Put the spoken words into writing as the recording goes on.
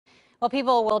Well,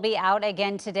 people will be out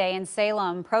again today in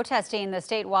Salem protesting the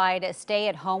statewide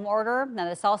stay-at-home order. Now,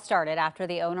 this all started after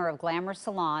the owner of Glamour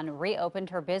Salon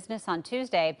reopened her business on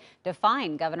Tuesday,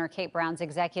 defying Governor Kate Brown's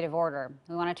executive order.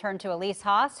 We want to turn to Elise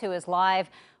Haas, who is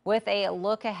live with a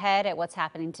look ahead at what's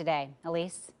happening today.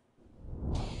 Elise.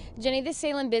 Jenny, this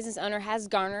Salem business owner has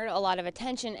garnered a lot of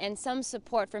attention and some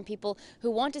support from people who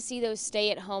want to see those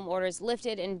stay-at-home orders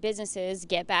lifted and businesses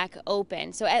get back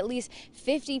open. So at least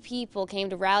 50 people came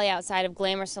to rally outside of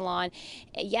Glamour Salon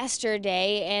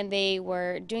yesterday, and they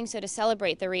were doing so to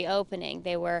celebrate the reopening.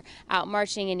 They were out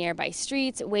marching in nearby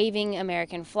streets, waving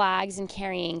American flags and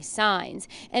carrying signs.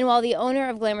 And while the owner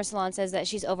of Glamour Salon says that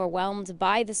she's overwhelmed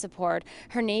by the support,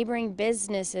 her neighboring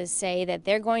businesses say that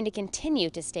they're going to continue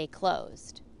to stay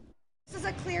closed. This is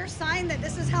a clear sign that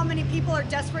this is how many people are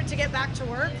desperate to get back to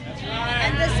work. That's right.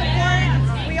 And this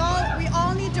support, we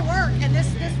all need to work, and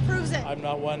this proves it. I'm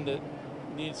not one that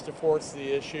needs to force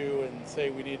the issue and say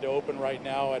we need to open right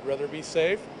now. I'd rather be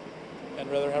safe and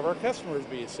rather have our customers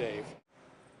be safe.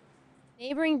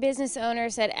 Neighboring business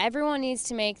owners said everyone needs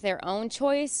to make their own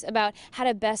choice about how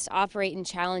to best operate in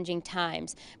challenging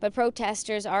times. But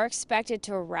protesters are expected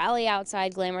to rally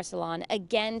outside Glamour Salon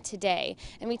again today.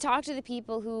 And we talked to the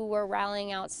people who were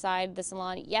rallying outside the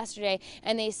salon yesterday,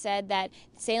 and they said that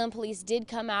Salem police did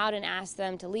come out and ask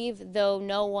them to leave, though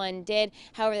no one did.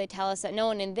 However, they tell us that no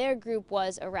one in their group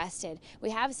was arrested.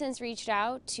 We have since reached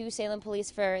out to Salem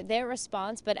police for their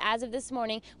response, but as of this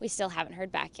morning, we still haven't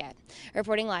heard back yet.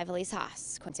 Reporting live, Elise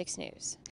Haas, KOIN 6 News.